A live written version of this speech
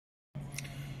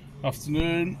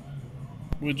Afternoon.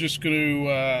 We're just going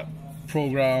to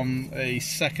program a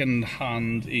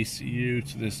second-hand ECU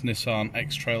to this Nissan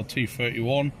X-Trail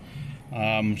T31.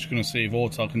 I'm just going to see if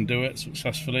Autel can do it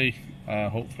successfully.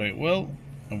 Hopefully it will.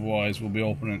 Otherwise, we'll be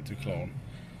opening it to clone.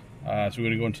 So we're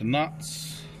going to go into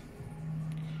nuts.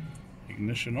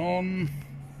 Ignition on.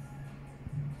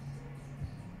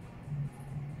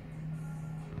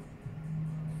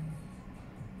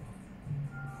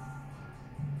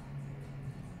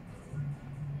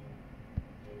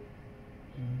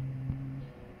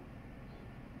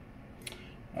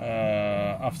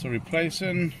 After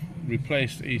replacing,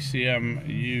 replaced ECM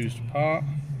used part.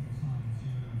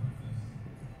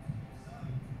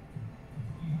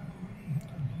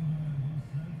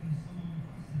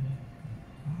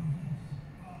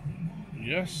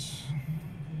 Yes.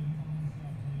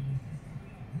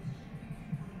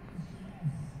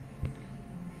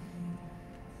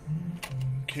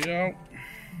 Key out.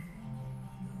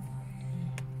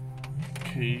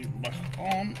 Key back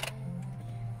on.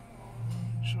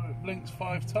 Sure it blinks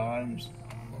 5 times.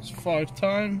 That's 5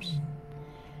 times.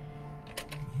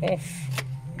 Off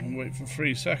and wait for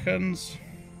 3 seconds.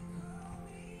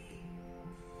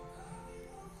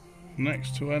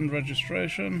 Next to end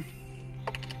registration.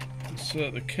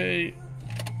 Insert the key.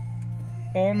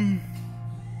 On.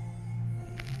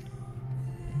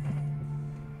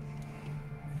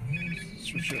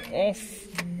 Switch it off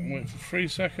and wait for 3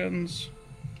 seconds.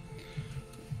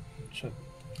 Check.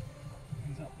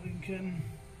 Is that blinking?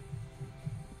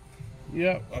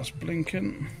 Yep, that's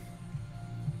blinking.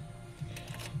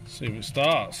 See if it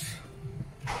starts.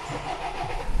 Oh,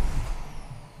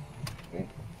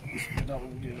 that will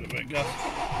give it a bit of gas.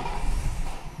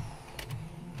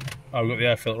 I've got the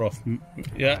air filter off.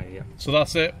 Yeah. So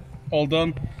that's it. All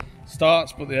done.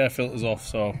 Starts, but the air filter's off,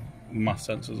 so the mass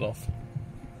sensor's off.